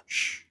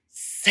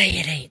 Say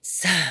it ain't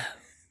so.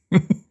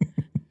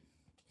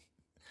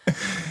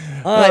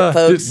 All right,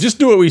 folks. Just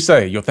do what we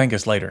say. You'll thank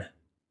us later.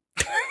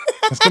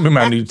 That's going to be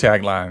my new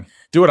tagline.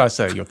 Do what I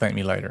say. You'll thank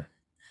me later.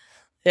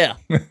 Yeah.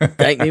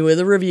 Thank me with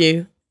a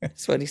review.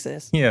 That's what he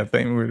says. Yeah,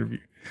 thank me with a review.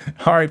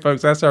 All right,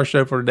 folks, that's our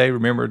show for today.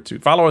 Remember to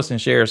follow us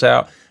and share us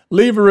out.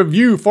 Leave a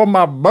review for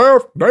my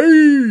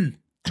birthday.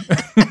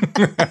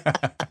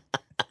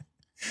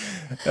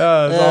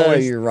 As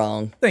always, you're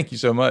wrong. Thank you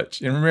so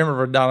much. And remember,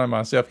 for Donna and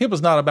myself,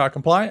 HIPAA's not about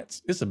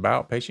compliance. It's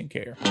about patient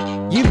care.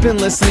 You've been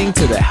listening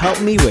to the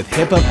Help Me with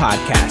HIPAA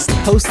podcast,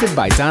 hosted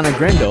by Donna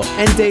Grindle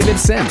and David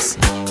Sims.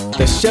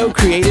 The show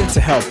created to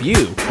help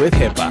you with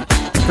HIPAA.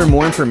 For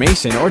more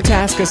information or to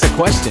ask us a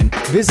question,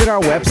 visit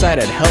our website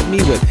at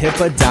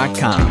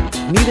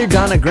helpmewithhipaa.com. Neither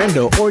Donna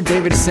Grindle or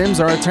David Sims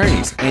are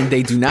attorneys, and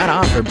they do not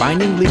offer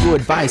binding legal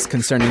advice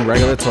concerning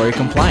regulatory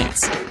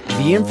compliance.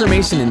 The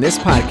information in this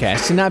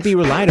podcast should not be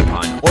relied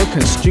upon or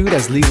construed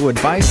as legal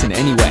advice in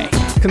any way.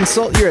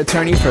 Consult your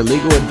attorney for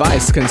legal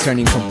advice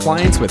concerning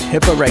compliance with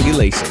HIPAA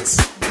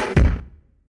regulations.